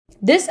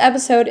This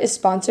episode is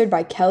sponsored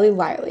by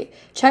Callie.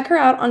 Check her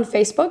out on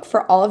Facebook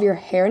for all of your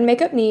hair and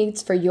makeup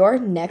needs for your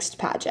next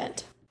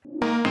pageant.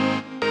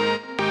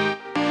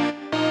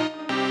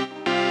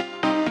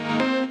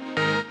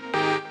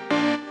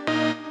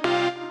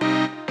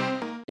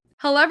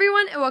 Hello,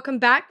 everyone, and welcome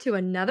back to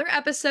another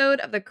episode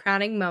of The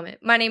Crowning Moment.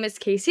 My name is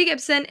Casey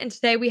Gibson, and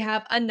today we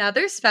have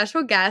another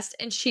special guest,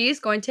 and she's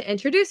going to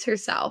introduce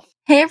herself.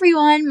 Hey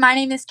everyone, my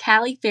name is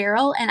Callie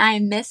Farrell, and I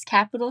am Miss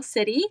Capital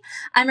City.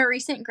 I'm a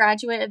recent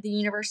graduate of the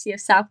University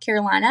of South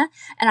Carolina,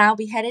 and I'll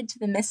be headed to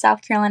the Miss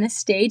South Carolina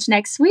stage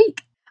next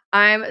week.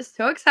 I'm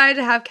so excited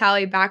to have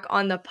Callie back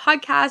on the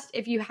podcast.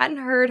 If you hadn't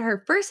heard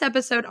her first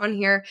episode on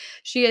here,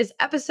 she is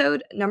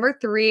episode number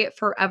 3,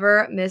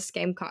 Forever Miss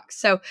Gamecock.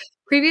 So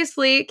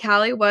previously,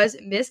 Callie was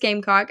Miss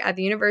Gamecock at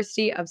the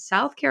University of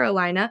South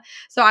Carolina.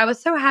 So I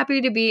was so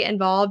happy to be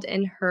involved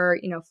in her,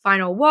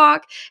 final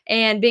walk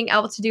and being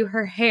able to do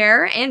her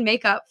hair and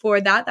makeup for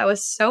that. That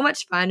was so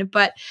much fun.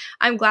 But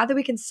I'm glad that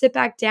we can sit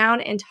back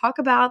down and talk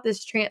about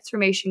this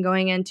transformation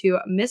going into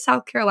Miss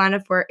South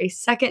Carolina for a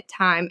second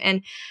time.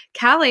 And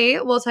Callie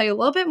will tell you a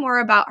little bit more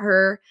about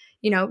her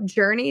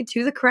journey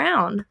to the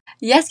crown.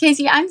 Yes,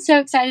 Casey, I'm so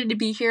excited to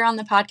be here on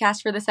the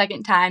podcast for the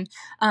second time.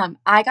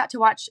 I got to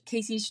watch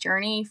Casey's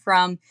journey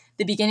from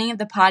the beginning of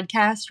the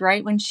podcast,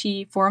 right when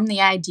she formed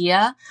the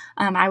idea.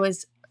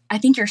 I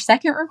think, your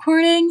second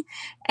recording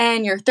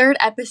and your third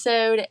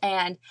episode,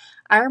 and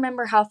I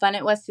remember how fun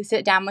it was to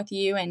sit down with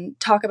you and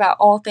talk about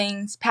all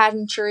things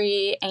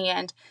pageantry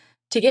and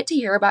to get to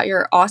hear about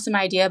your awesome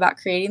idea about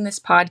creating this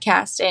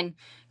podcast and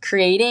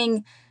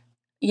creating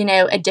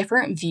a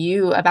different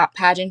view about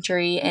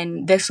pageantry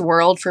in this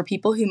world for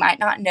people who might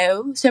not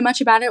know so much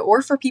about it,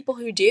 or for people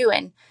who do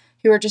and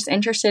who are just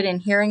interested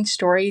in hearing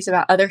stories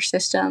about other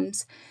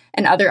systems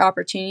and other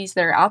opportunities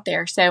that are out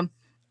there. So,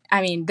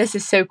 this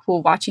is so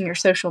cool watching your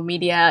social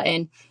media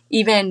and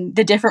even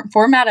the different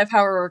format of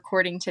how we're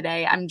recording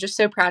today. I'm just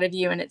so proud of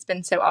you, and it's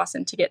been so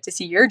awesome to get to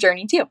see your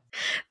journey too.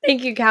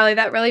 Thank you, Callie.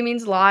 That really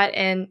means a lot.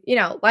 And,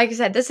 like I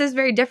said, this is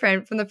very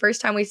different from the first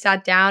time we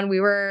sat down. We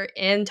were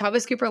in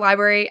Thomas Cooper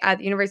Library at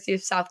the University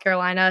of South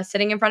Carolina,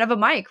 sitting in front of a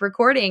mic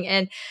recording.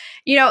 And,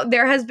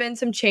 there has been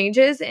some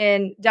changes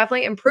and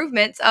definitely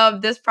improvements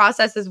of this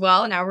process as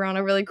well. Now we're on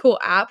a really cool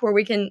app where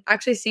we can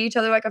actually see each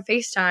other like a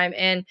FaceTime.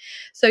 And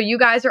so you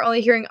guys are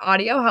only hearing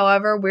audio.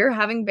 However, we're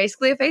having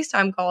basically a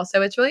FaceTime call.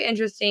 So it's really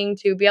interesting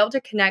to be able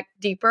to connect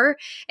deeper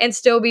and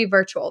still be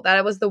virtual.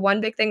 That was the one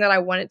big thing that I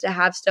wanted to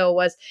have still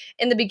was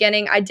in the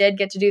beginning, I did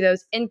get to do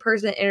those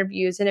in-person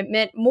interviews, and it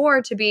meant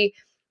more to be,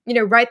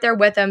 right there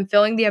with them,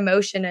 feeling the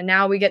emotion. And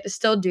now we get to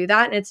still do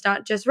that. And it's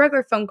not just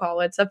regular phone call,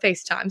 it's a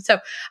FaceTime. So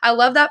I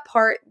love that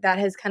part that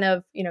has kind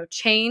of,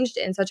 changed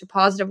in such a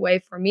positive way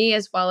for me,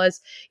 as well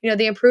as,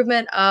 the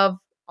improvement of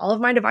all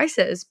of my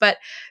devices. But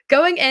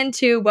going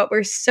into what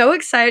we're so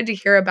excited to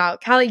hear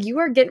about, Callie, you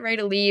are getting ready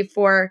to leave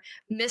for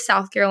Miss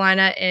South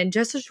Carolina in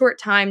just a short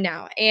time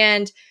now.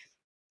 And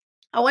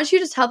I want you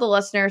to tell the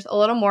listeners a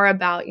little more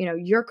about,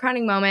 your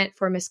crowning moment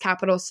for Miss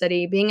Capital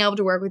City, being able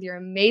to work with your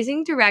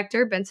amazing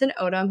director, Benson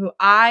Odom, who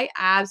I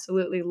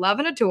absolutely love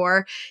and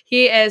adore.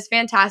 He is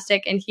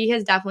fantastic, and he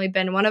has definitely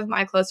been one of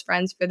my close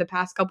friends for the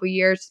past couple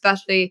years,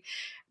 especially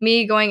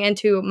me going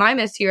into my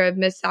Miss year of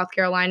Miss South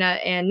Carolina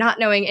and not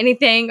knowing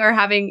anything or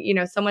having,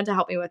 someone to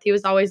help me with. He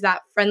was always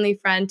that friendly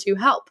friend to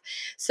help.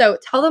 So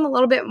tell them a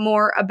little bit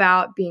more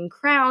about being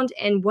crowned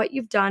and what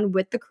you've done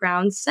with the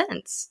crown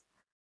since.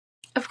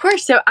 Of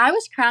course. So I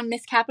was crowned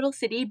Miss Capital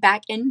City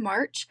back in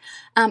March.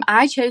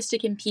 I chose to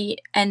compete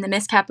in the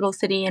Miss Capital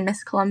City and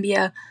Miss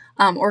Columbia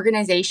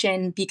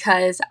organization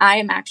because I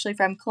am actually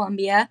from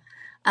Columbia.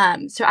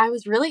 So I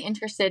was really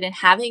interested in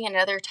having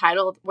another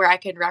title where I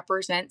could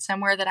represent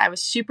somewhere that I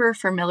was super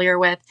familiar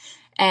with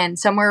and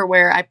somewhere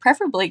where I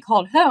preferably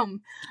called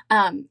home.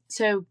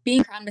 So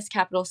being crowned Miss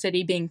Capital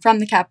City, being from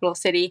the capital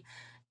city,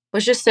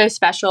 was just so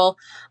special.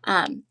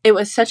 It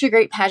was such a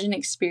great pageant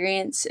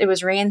experience. It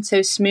was ran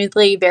so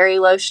smoothly, very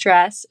low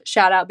stress.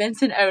 Shout out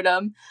Benson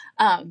Odom.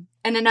 And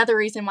another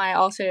reason why I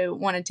also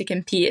wanted to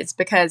compete is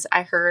because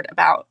I heard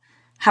about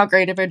how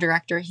great of a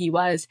director he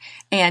was.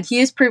 And he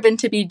has proven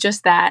to be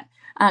just that.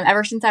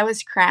 Ever since I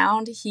was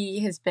crowned,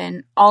 he has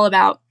been all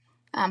about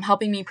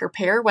helping me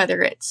prepare,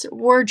 whether it's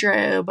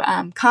wardrobe,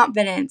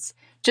 confidence,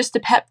 just a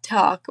pep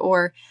talk,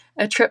 or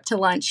a trip to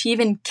lunch. He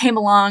even came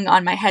along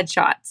on my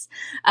headshots.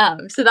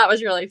 So that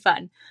was really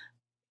fun.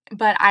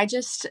 But I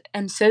just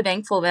am so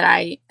thankful that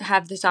I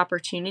have this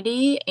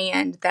opportunity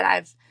and that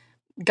I've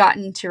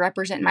gotten to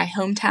represent my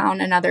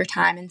hometown another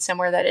time and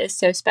somewhere that is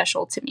so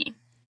special to me.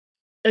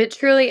 It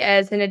truly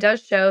is, and it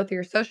does show through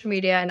your social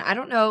media. And I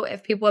don't know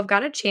if people have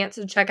got a chance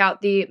to check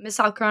out the Miss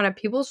South Carolina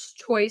People's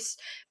Choice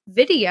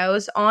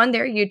videos on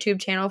their YouTube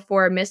channel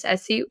for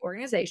MAO-SC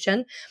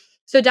organization.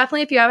 So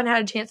definitely, if you haven't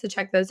had a chance to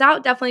check those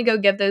out, definitely go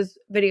give those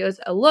videos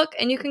a look,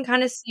 and you can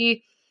kind of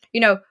see,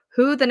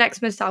 who the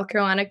next Miss South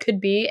Carolina could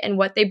be and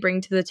what they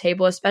bring to the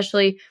table,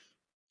 especially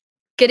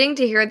getting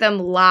to hear them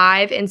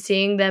live and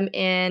seeing them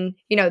in,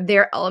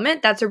 their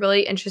element, that's a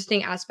really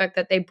interesting aspect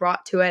that they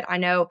brought to it. I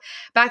know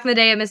back in the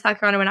day at Miss South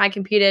Carolina when I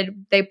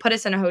competed, they put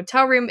us in a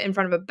hotel room in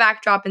front of a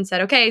backdrop and said,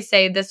 okay,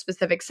 say this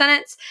specific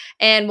sentence,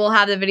 and we'll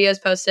have the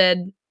videos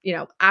posted,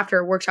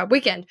 after workshop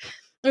weekend.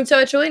 And so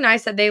it's really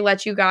nice that they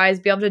let you guys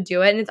be able to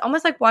do it. And it's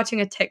almost like watching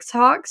a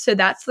TikTok. So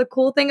that's the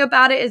cool thing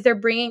about it, is they're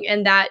bringing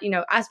in that,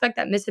 aspect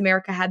that Miss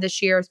America had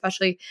this year,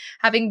 especially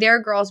having their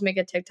girls make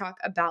a TikTok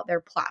about their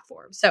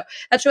platform. So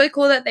that's really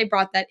cool that they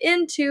brought that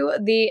into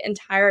the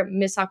entire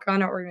Miss South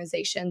Carolina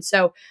organization.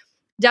 So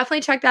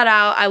definitely check that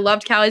out. I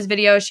loved Callie's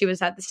video. She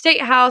was at the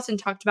State House and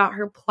talked about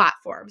her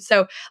platform.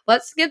 So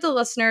let's give the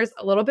listeners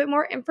a little bit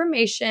more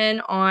information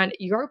on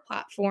your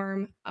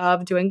platform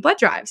of doing blood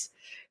drives.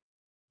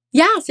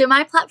 Yeah, so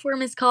my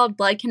platform is called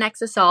Blood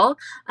Connects Us All,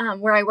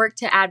 where I work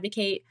to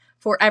advocate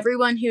for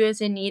everyone who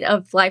is in need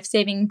of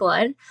life-saving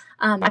blood.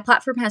 My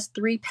platform has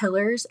 3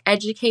 pillars: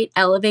 educate,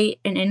 elevate,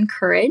 and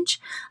encourage.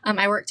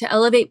 I work to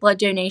elevate blood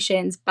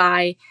donations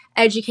by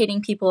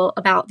educating people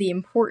about the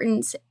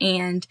importance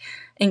and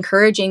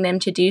encouraging them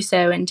to do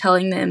so, and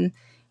telling them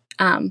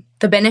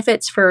the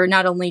benefits for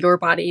not only your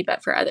body,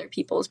 but for other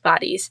people's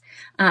bodies.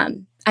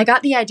 I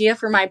got the idea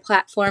for my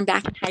platform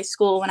back in high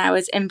school when I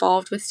was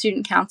involved with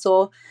student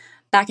council.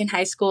 Back in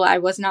high school, I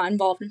was not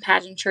involved in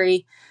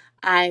pageantry.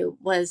 I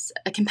was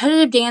a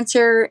competitive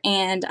dancer,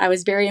 and I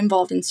was very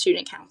involved in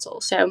student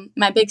council. So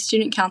my big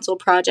student council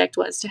project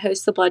was to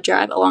host the blood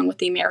drive along with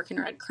the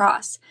American Red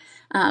Cross.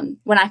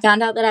 When I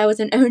found out that I was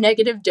an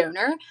O-negative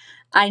donor,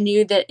 I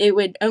knew that it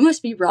would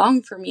almost be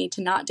wrong for me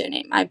to not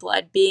donate my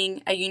blood.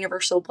 Being a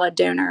universal blood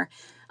donor,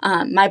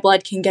 my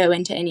blood can go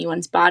into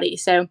anyone's body.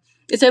 So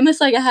it's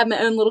almost like I have my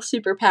own little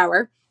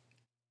superpower.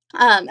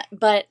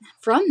 But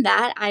from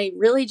that, I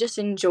really just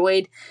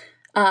enjoyed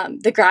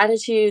the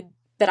gratitude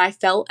that I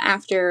felt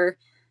after,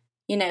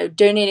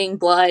 donating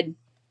blood,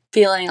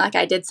 feeling like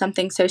I did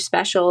something so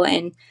special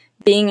and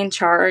being in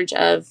charge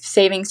of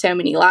saving so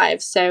many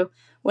lives. So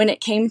when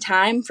it came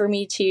time for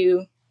me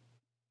to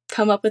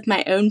come up with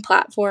my own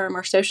platform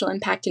or social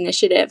impact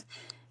initiative,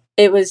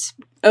 it was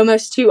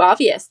almost too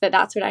obvious that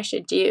that's what I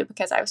should do,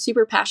 because I was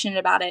super passionate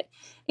about it.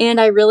 And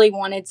I really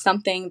wanted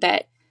something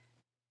that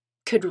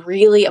could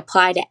really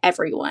apply to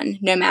everyone,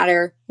 no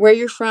matter where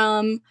you're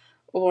from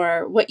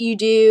or what you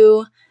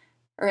do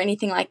or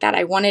anything like that.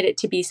 I wanted it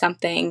to be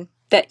something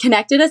that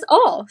connected us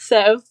all.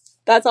 So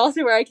that's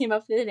also where I came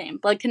up with the name,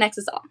 Blood Connects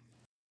Us All.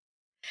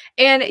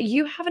 And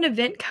you have an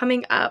event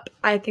coming up.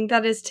 I think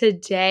that is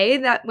today,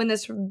 that when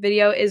this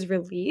video is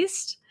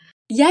released.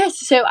 Yes,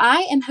 so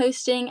I am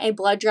hosting a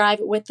blood drive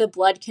with the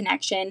Blood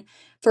Connection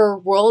for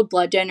World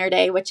Blood Donor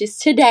Day, which is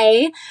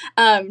today,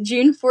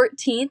 June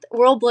 14th.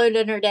 World Blood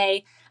Donor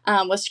Day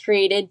was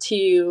created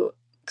to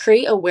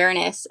create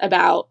awareness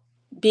about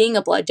being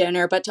a blood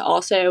donor, but to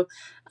also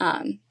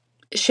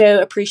show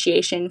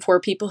appreciation for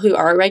people who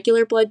are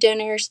regular blood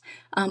donors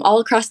all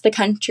across the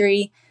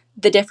country,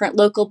 the different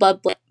local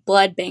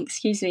blood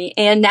banks,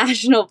 and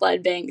national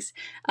blood banks.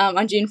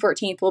 On June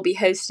 14th, we'll be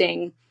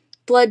hosting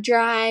blood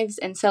drives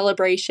and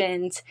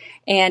celebrations,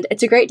 and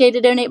it's a great day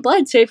to donate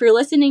blood. So if you're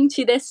listening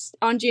to this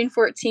on June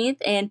 14th,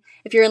 and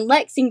if you're in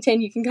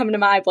Lexington, you can come to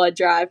my blood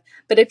drive.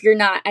 But if you're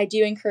not, I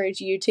do encourage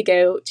you to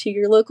go to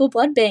your local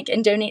blood bank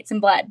and donate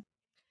some blood.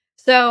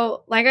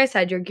 So, like I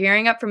said, you're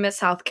gearing up for Miss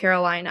South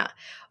Carolina.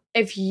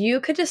 If you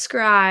could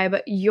describe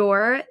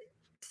your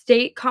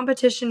state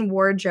competition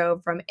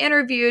wardrobe, from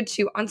interview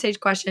to onstage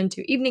question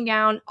to evening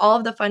gown, all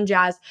of the fun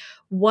jazz,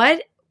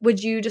 what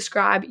would you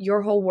describe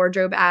your whole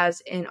wardrobe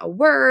as in a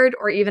word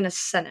or even a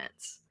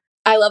sentence?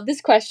 I love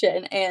this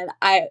question, and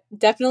I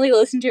definitely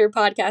listen to your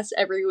podcast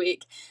every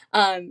week.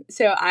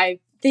 So I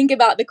think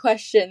about the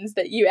questions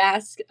that you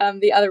ask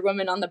the other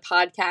women on the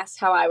podcast,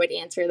 how I would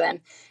answer them.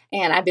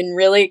 And I've been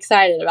really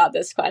excited about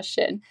this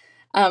question.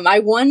 My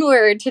one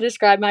word to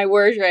describe my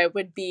wardrobe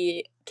would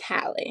be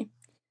Callie.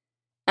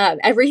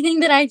 Everything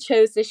that I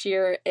chose this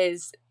year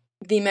is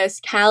the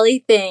most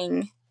Callie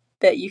thing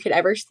that you could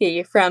ever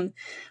see, from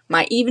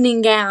my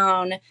evening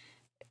gown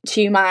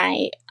to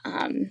my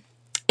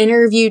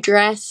interview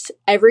dress.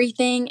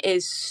 Everything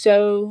is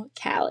so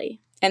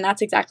Callie. And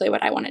that's exactly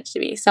what I wanted to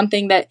be.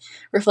 Something that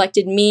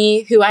reflected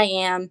me, who I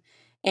am,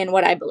 and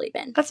what I believe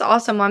in. That's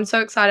awesome. Well, I'm so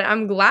excited.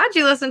 I'm glad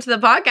you listen to the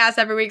podcast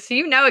every week, so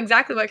you know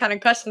exactly what kind of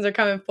questions are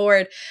coming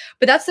forward.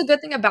 But that's the good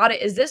thing about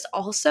it, is this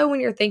also, when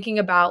you're thinking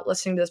about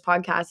listening to this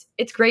podcast,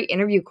 it's great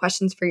interview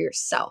questions for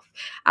yourself.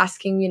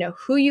 Asking,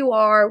 who you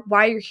are,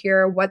 why you're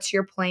here, what's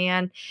your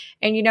plan,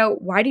 and,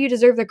 why do you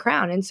deserve the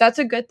crown? And so that's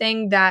a good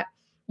thing that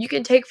you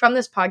can take from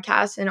this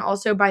podcast. And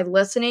also by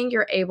listening,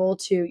 you're able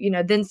to,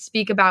 then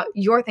speak about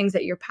your things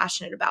that you're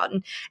passionate about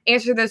and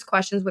answer those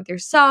questions with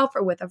yourself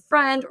or with a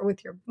friend or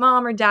with your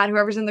mom or dad,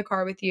 whoever's in the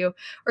car with you,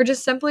 or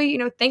just simply,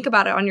 think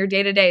about it on your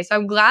day to day. So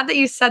I'm glad that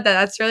you said that.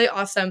 That's really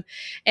awesome.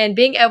 And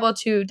being able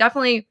to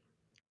definitely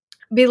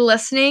be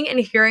listening and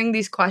hearing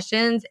these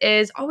questions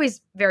is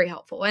always very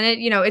helpful. And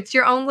it's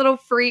your own little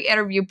free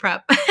interview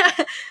prep.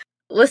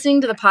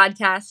 listening to the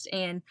podcast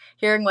and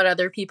hearing what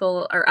other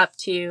people are up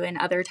to and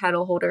other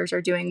title holders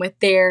are doing with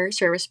their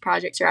service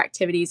projects or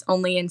activities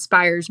only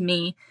inspires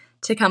me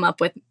to come up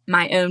with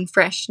my own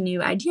fresh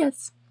new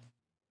ideas.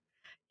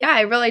 Yeah,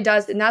 it really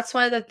does. And that's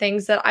one of the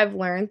things that I've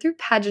learned through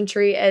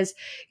pageantry is,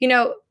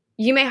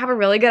 you may have a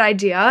really good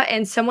idea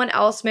and someone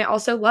else may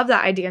also love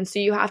that idea. And so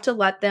you have to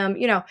let them,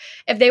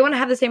 if they want to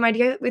have the same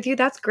idea with you,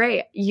 that's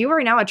great. You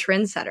are now a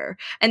trendsetter.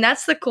 And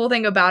that's the cool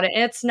thing about it.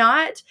 And it's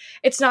not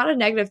a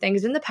negative thing.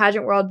 Because in the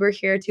pageant world, we're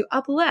here to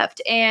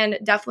uplift and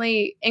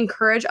definitely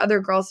encourage other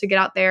girls to get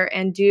out there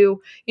and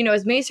do,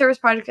 as many service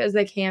projects as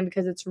they can,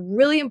 because it's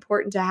really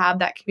important to have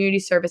that community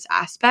service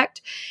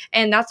aspect.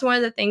 And that's one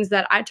of the things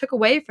that I took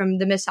away from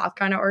the Miss South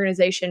Carolina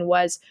organization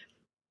was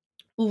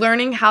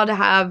learning how to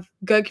have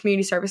good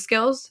community service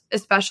skills,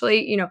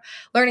 especially,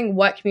 learning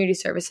what community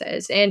service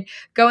is. And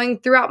going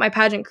throughout my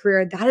pageant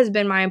career, that has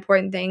been my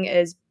important thing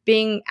is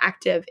being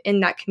active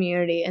in that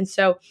community. And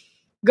so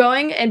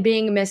going and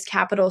being Miss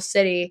Capital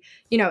City,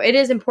 it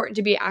is important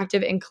to be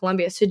active in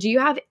Columbia. So do you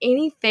have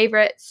any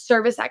favorite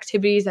service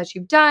activities that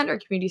you've done or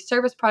community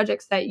service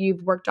projects that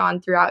you've worked on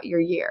throughout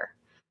your year?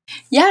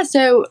 Yeah,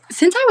 so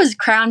since I was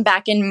crowned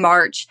back in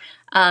March,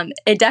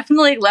 it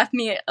definitely left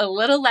me a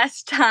little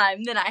less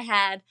time than I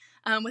had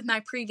with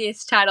my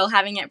previous title,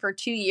 having it for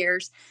 2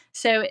 years.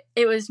 So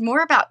it was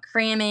more about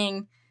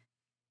cramming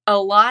a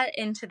lot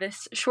into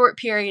this short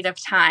period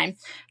of time.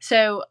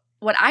 So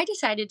what I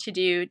decided to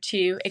do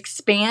to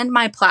expand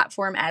my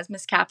platform as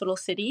Miss Capital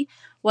City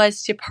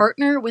was to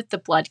partner with the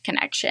Blood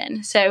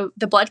Connection. So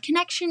the Blood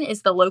Connection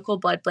is the local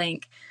blood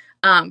bank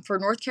for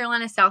North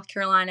Carolina, South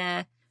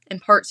Carolina,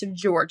 and parts of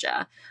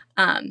Georgia.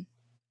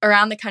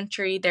 Around the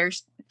country,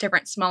 there's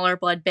different smaller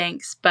blood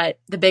banks, but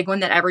the big one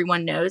that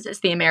everyone knows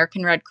is the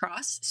American Red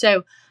Cross.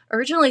 So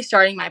originally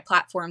starting my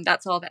platform,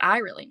 that's all that I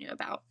really knew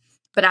about.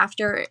 But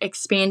after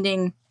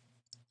expanding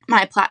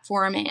my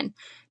platform and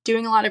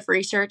doing a lot of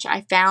research,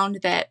 I found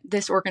that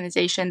this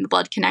organization, the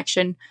Blood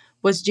Connection,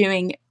 was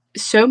doing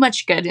so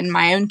much good in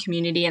my own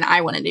community, and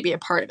I wanted to be a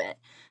part of it.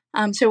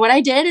 So what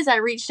I did is I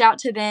reached out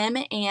to them,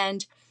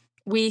 and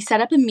we set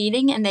up a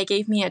meeting, and they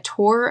gave me a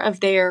tour of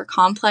their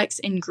complex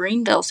in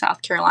Greenville,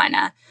 South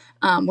Carolina,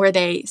 where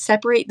they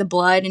separate the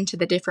blood into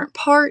the different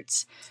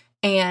parts.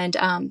 And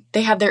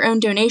they have their own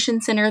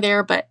donation center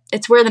there, but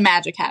it's where the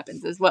magic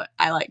happens, is what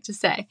I like to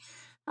say.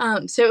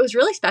 So it was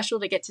really special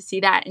to get to see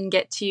that and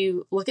get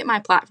to look at my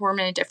platform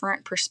in a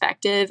different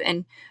perspective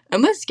and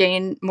almost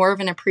gain more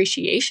of an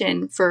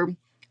appreciation for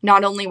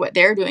not only what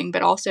they're doing,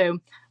 but also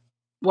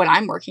what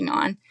I'm working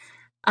on.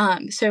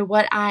 So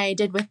what I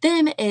did with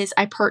them is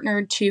I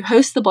partnered to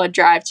host the blood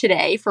drive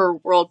today for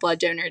World Blood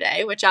Donor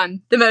Day, which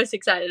I'm the most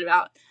excited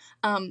about.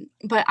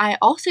 But I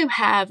also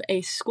have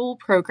a school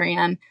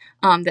program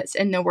that's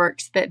in the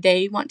works that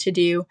they want to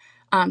do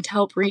to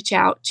help reach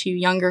out to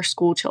younger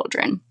school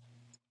children.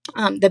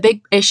 The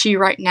big issue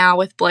right now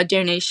with blood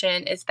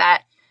donation is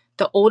that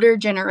the older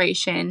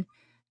generation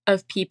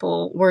of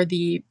people were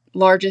the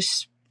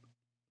largest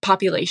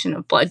population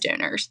of blood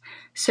donors.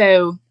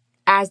 So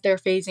as they're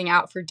phasing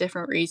out for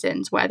different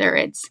reasons, whether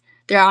it's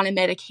they're on a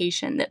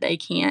medication that they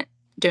can't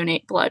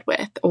donate blood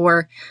with,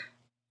 or,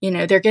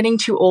 they're getting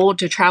too old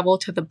to travel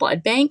to the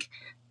blood bank,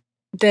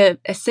 the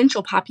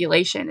essential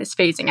population is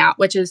phasing out,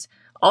 which is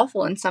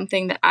awful and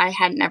something that I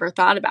had never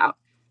thought about.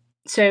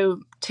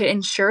 So to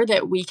ensure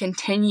that we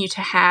continue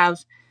to have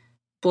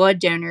blood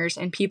donors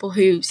and people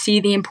who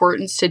see the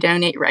importance to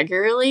donate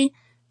regularly,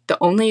 the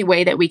only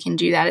way that we can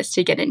do that is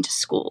to get into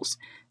schools.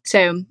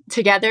 So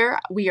together,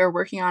 we are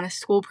working on a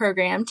school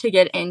program to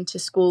get into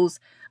schools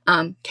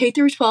K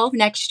through 12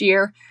 next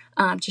year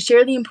to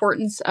share the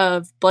importance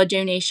of blood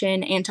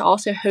donation and to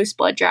also host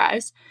blood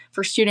drives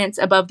for students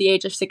above the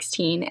age of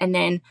 16. And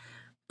then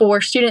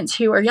for students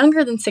who are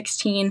younger than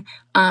 16,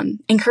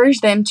 encourage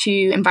them to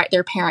invite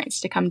their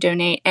parents to come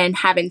donate and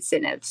have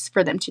incentives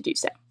for them to do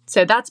so.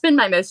 So that's been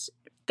my most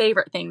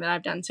favorite thing that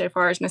I've done so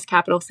far as Miss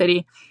Capital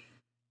City,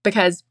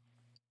 because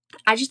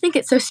I just think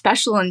it's so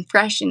special and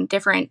fresh and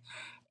different.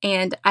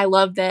 And I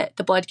love that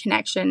the Blood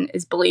Connection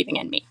is believing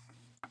in me.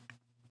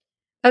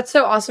 That's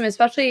so awesome,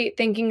 especially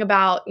thinking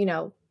about,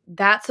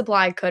 that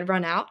supply could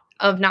run out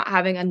of not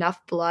having enough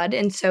blood.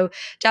 And so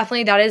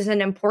definitely that is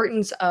an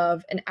importance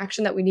of an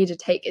action that we need to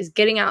take is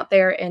getting out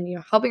there and,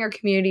 helping our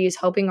communities,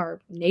 helping our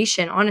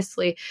nation,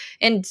 honestly,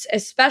 and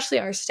especially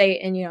our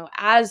state. And,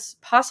 as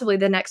possibly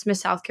the next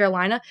Miss South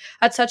Carolina,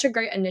 that's such a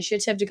great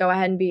initiative to go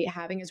ahead and be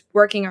having is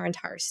working our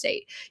entire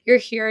state. You're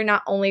here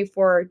not only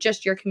for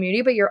just your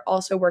community, but you're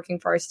also working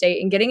for our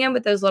state and getting in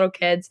with those little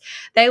kids.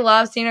 They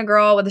love seeing a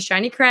girl with a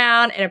shiny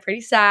crown and a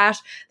pretty sash.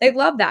 They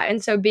love that.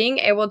 And so being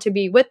able to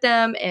be with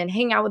them and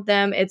hang out with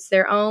them, it's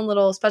their own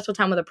little special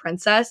time with a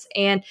princess.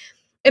 And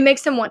it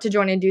makes them want to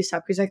join and do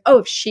stuff because like, oh,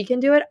 if she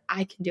can do it,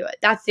 I can do it.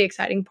 That's the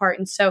exciting part.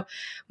 And so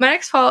my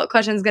next follow-up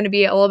question is going to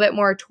be a little bit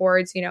more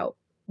towards,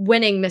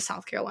 winning Miss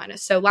South Carolina.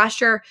 So last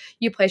year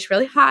you placed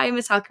really high in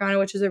Miss South Carolina,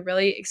 which is a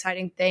really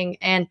exciting thing.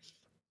 And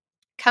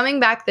coming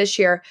back this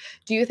year,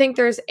 do you think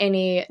there's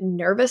any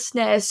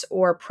nervousness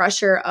or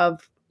pressure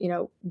of,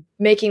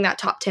 making that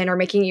top 10 or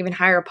making even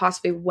higher,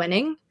 possibly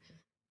winning?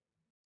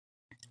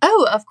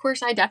 Oh, of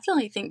course. I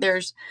definitely think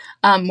there's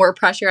more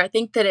pressure. I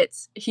think that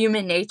it's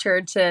human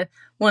nature to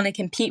want to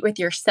compete with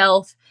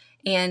yourself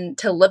and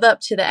to live up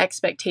to the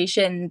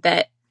expectation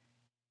that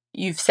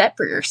you've set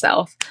for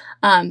yourself.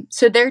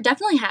 So there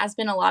definitely has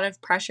been a lot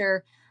of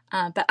pressure,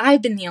 but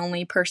I've been the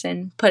only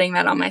person putting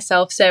that on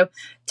myself. So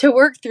to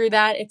work through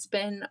that, it's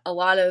been a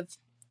lot of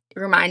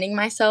reminding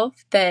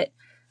myself that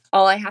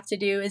all I have to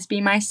do is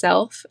be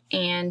myself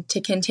and to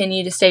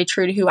continue to stay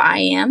true to who I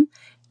am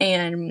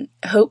and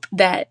hope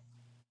that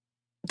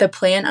the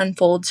plan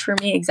unfolds for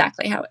me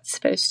exactly how it's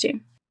supposed to.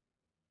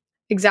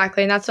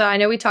 Exactly. And that's what I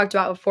know we talked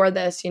about before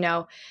this,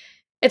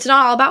 it's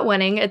not all about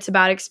winning. It's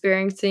about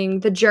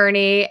experiencing the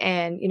journey.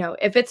 And,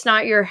 if it's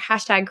not your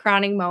hashtag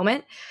crowning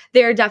moment,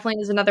 there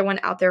definitely is another one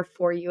out there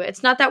for you.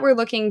 It's not that we're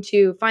looking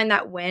to find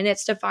that win.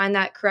 It's to find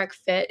that correct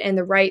fit and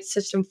the right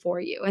system for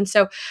you. And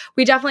so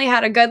we definitely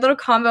had a good little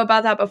convo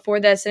about that before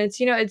this. And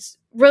it's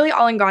really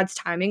all in God's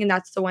timing. And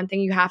that's the one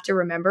thing you have to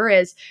remember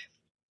is,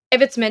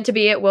 if it's meant to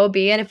be, it will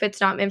be. And if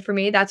it's not meant for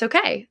me, that's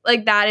okay.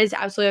 Like, that is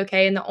absolutely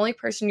okay. And the only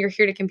person you're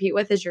here to compete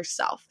with is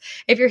yourself.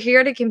 If you're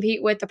here to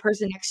compete with the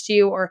person next to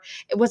you, or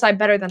was I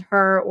better than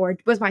her, or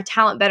was my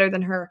talent better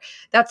than her,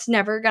 that's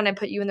never going to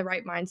put you in the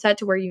right mindset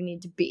to where you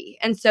need to be.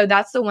 And so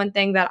that's the one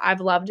thing that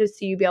I've loved to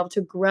see you be able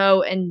to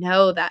grow and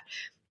know that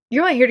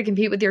you're only here to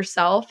compete with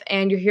yourself,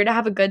 and you're here to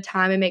have a good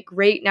time and make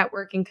great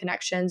networking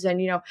connections and,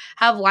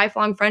 have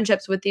lifelong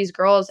friendships with these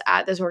girls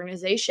at this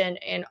organization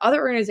and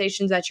other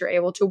organizations that you're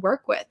able to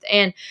work with.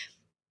 And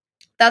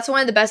that's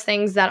one of the best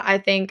things that I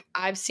think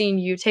I've seen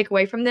you take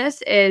away from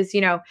this is,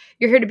 you're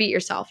here to beat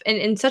yourself and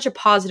in such a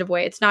positive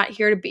way. It's not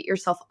here to beat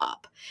yourself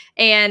up.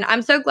 And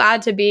I'm so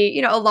glad to be,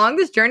 along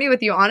this journey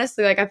with you.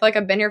 Honestly, like, I feel like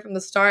I've been here from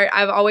the start.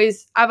 I've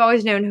always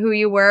known who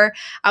you were.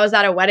 I was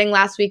at a wedding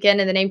last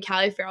weekend and the name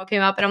Callie Farrell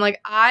came up and I'm like,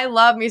 I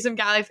love me some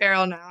Callie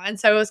Farrell now. And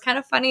so it was kind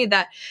of funny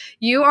that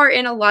you are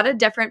in a lot of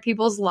different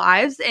people's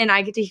lives and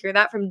I get to hear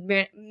that from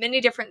many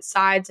different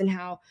sides and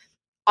how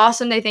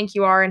awesome they think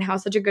you are and how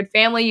such a good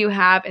family you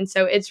have. And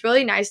so it's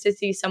really nice to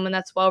see someone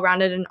that's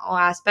well-rounded in all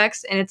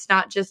aspects. And it's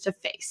not just a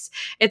face.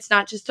 It's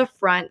not just a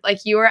front. Like,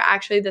 you are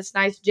actually this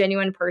nice,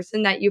 genuine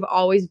person that you've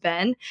always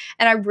been.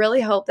 And I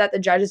really hope that the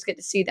judges get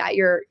to see that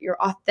you're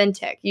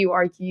authentic. You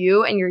are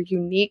you, and you're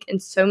unique in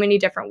so many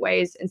different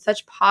ways, in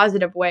such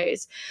positive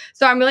ways.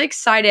 So I'm really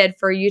excited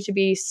for you to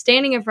be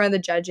standing in front of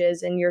the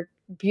judges in your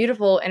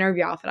beautiful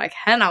interview outfit. I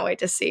cannot wait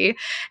to see.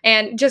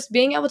 And just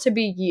being able to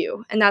be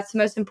you. And that's the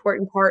most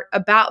important part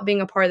about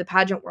being a part of the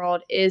pageant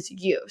world is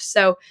you.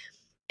 So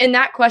in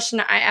that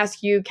question, I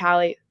ask you,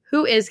 Callie,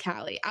 who is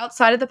Callie?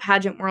 Outside of the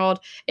pageant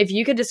world, if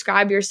you could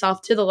describe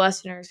yourself to the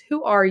listeners,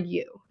 who are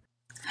you?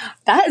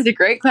 That is a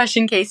great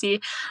question,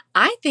 Casey.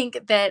 I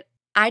think that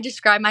I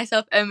describe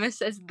myself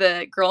almost as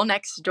the girl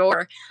next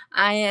door.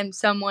 I am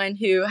someone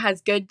who has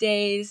good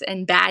days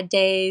and bad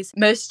days.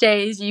 Most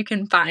days you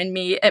can find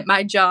me at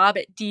my job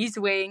at D's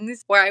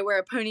Wings, where I wear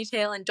a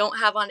ponytail and don't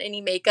have on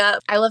any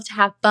makeup. I love to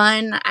have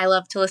fun. I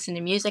love to listen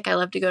to music. I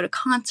love to go to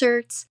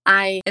concerts.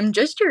 I am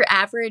just your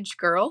average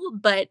girl,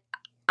 but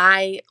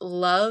I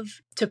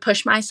love to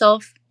push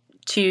myself,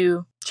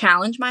 to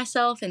challenge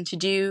myself, and to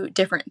do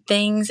different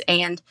things,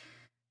 and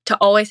to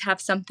always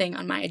have something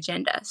on my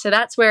agenda. So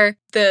that's where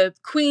the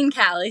Queen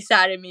Callie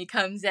side of me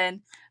comes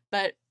in.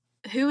 But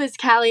who is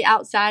Callie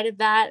outside of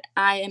that?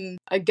 I am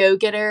a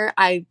go-getter.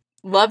 I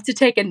love to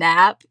take a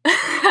nap.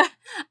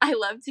 I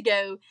love to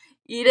go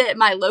eat at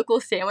my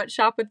local sandwich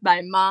shop with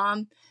my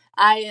mom.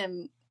 I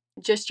am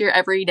just your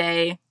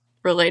everyday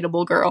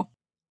relatable girl.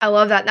 I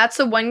love that. That's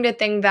the one good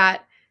thing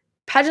that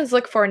pageants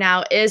look for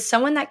now is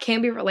someone that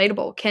can be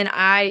relatable. Can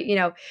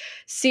I,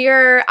 see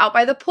her out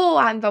by the pool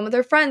having fun with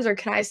her friends, or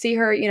can I see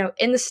her,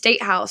 in the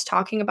state house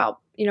talking about,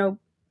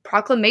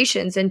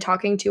 proclamations and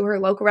talking to her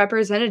local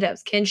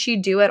representatives? Can she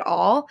do it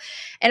all?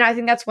 And I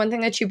think that's one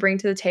thing that you bring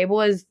to the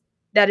table is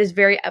that is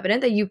very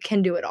evident that you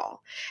can do it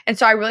all. And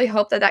so I really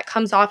hope that that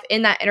comes off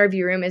in that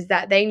interview room, is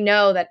that they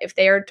know that if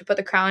they are to put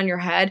the crown on your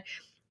head,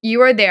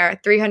 you are there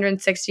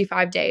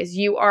 365 days.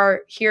 You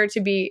are here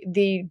to be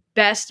the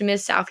best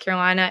Miss South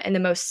Carolina and the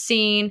most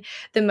seen,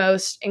 the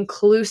most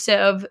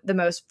inclusive, the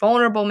most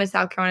vulnerable Miss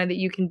South Carolina that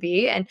you can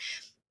be. And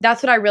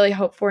that's what I really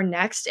hope for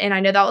next. And I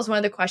know that was one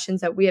of the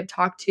questions that we have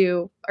talked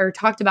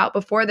about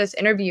before this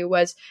interview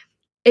was,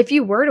 if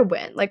you were to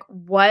win, like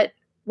what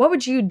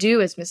would you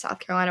do as Miss South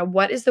Carolina?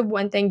 What is the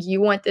one thing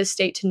you want this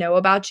state to know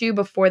about you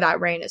before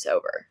that reign is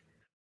over?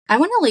 I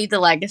want to leave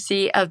the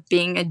legacy of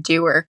being a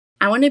doer.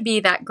 I want to be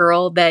that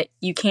girl that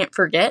you can't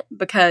forget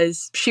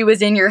because she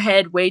was in your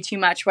head way too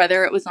much,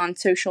 whether it was on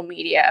social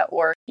media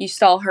or you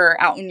saw her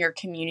out in your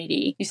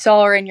community, you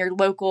saw her in your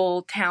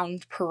local town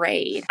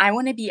parade. I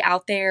want to be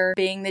out there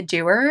being the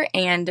doer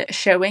and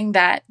showing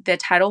that the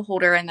title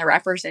holder and the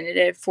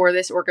representative for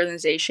this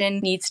organization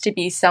needs to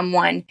be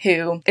someone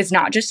who is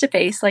not just a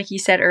face, like you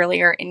said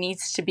earlier. It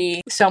needs to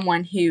be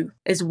someone who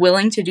is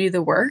willing to do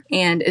the work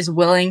and is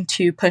willing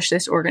to push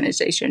this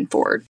organization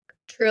forward.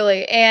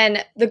 Truly.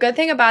 And the good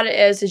thing about it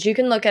is you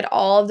can look at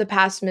all of the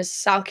past Miss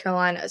South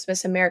Carolinas,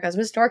 Miss Americas,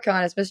 Miss North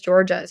Carolinas, Miss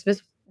Georgias,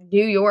 Miss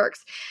New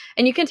Yorks,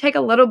 and you can take a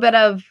little bit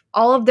of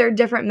all of their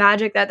different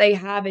magic that they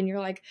have, and you're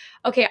like,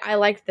 okay, I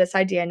like this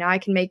idea. Now I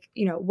can make,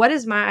 what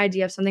is my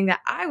idea of something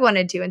that I want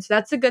to do? And so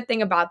that's the good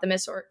thing about the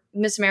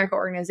Miss America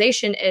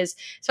organization is,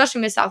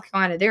 especially Miss South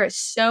Carolina, there are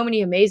so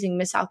many amazing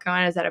Miss South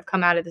Carolinas that have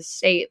come out of the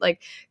state.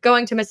 Like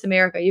going to Miss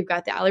America, you've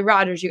got the Allie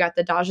Rogers, you got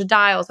the Daja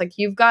Dials, like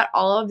you've got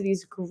all of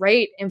these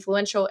great,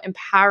 influential,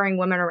 empowering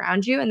women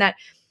around you, and that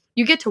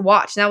you get to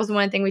watch. And that was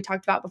one thing we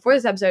talked about before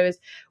this episode is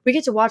we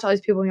get to watch all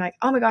these people and you're like,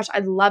 oh my gosh,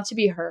 I'd love to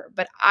be her,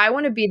 but I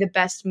want to be the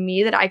best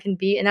me that I can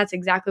be. And that's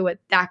exactly what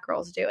that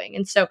girl's doing.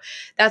 And so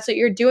that's what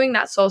you're doing,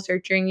 that soul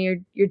searching.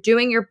 You're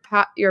doing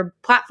your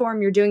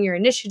platform, you're doing your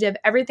initiative,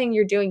 everything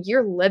you're doing,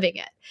 you're living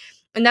it.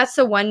 And that's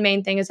the one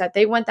main thing is that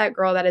they want that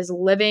girl that is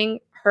living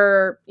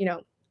her,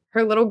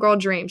 her little girl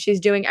dream. She's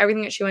doing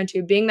everything that she went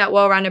to, being that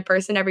well-rounded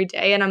person every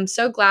day. And I'm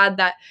so glad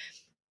that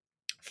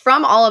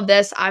from all of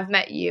this, I've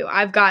met you.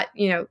 I've got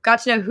to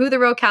know who the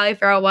real Callie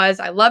Farrell was.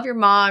 I love your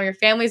mom. Your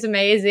family's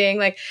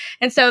amazing.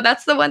 And so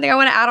that's the one thing I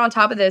want to add on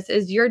top of this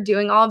is you're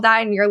doing all of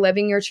that and you're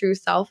living your true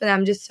self. And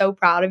I'm just so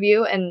proud of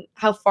you and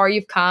how far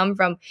you've come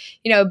from,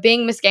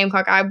 being Miss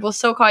Gamecock. I will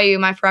still call you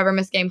my forever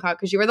Miss Gamecock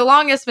because you were the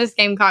longest Miss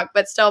Gamecock,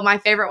 but still my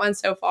favorite one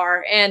so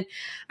far. And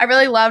I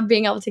really loved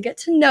being able to get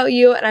to know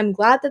you. And I'm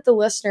glad that the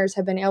listeners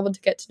have been able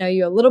to get to know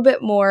you a little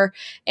bit more.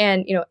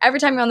 And, every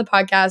time you're on the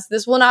podcast,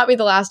 this will not be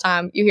the last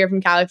time you hear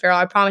from Callie Farrell.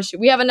 I promise you.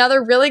 We have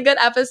another really good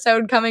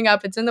episode coming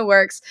up. It's in the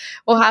works.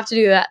 We'll have to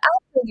do that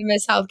after the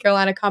Miss South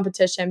Carolina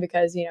competition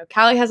because,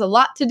 Callie has a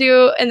lot to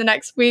do in the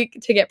next week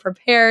to get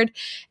prepared.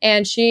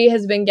 And she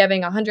has been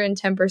giving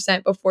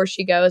 110% before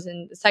she goes.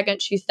 And the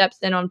second she steps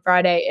in on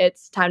Friday,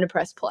 it's time to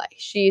press play.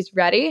 She's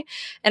ready.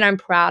 And I'm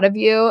proud of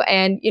you.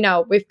 And,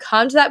 we've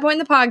come to that point in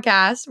the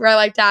podcast where I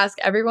like to ask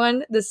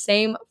everyone the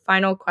same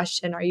final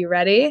question. Are you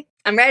ready?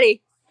 I'm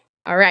ready.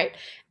 All right.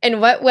 In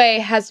what way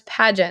has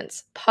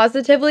pageants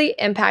positively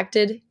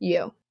impacted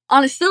you?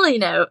 On a silly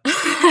note,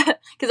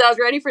 because I was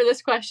ready for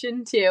this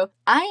question too,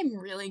 I am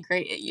really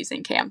great at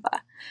using Canva.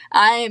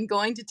 I am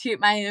going to toot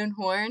my own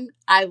horn.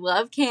 I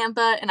love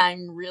Canva and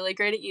I'm really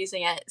great at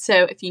using it.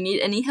 So if you need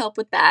any help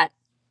with that,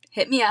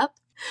 hit me up.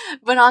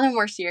 But on a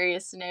more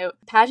serious note,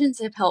 pageants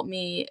have helped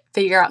me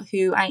figure out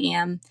who I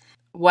am,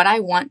 what I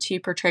want to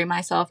portray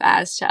myself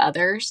as to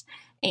others,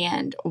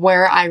 and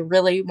where I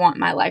really want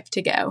my life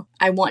to go.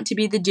 I want to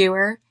be the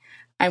doer.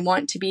 I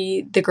want to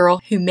be the girl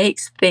who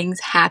makes things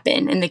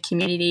happen in the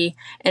community,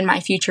 in my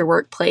future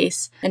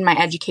workplace, in my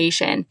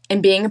education.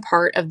 And being a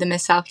part of the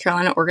Miss South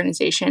Carolina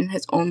organization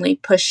has only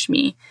pushed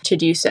me to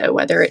do so,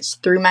 whether it's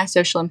through my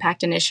social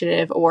impact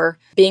initiative or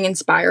being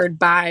inspired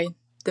by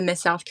the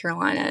Miss South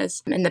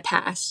Carolinas in the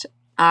past.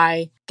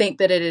 I think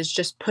that it has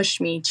just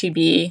pushed me to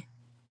be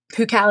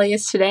who Callie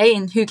is today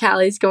and who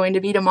Callie is going to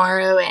be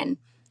tomorrow and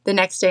the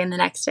next day and the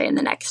next day and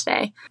the next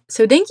day.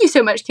 So thank you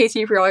so much,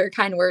 Casey, for all your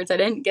kind words. I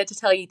didn't get to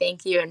tell you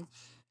thank you. And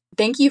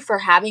thank you for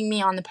having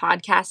me on the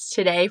podcast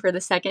today for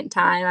the second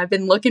time. I've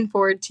been looking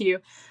forward to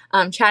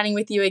chatting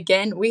with you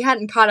again. We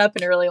hadn't caught up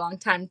in a really long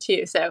time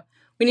too. So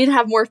we need to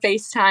have more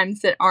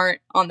FaceTimes that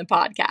aren't on the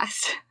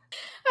podcast.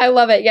 I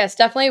love it. Yes,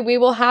 definitely. We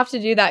will have to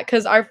do that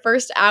because our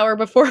first hour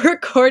before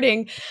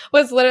recording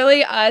was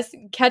literally us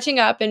catching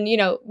up and,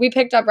 we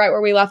picked up right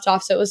where we left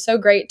off. So it was so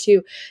great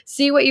to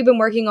see what you've been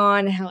working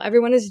on and how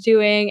everyone is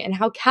doing and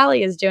how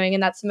Callie is doing.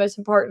 And that's the most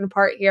important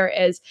part here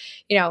is,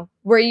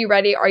 were you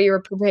ready? Are you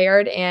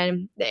prepared?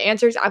 And the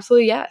answer is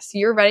absolutely yes.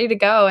 You're ready to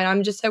go. And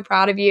I'm just so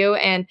proud of you.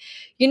 And,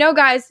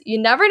 guys, you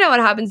never know what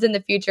happens in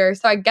the future.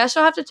 So I guess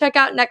you'll have to check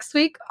out next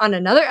week on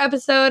another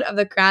episode of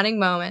The Crowning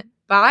Moment.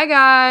 Bye,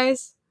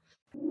 guys.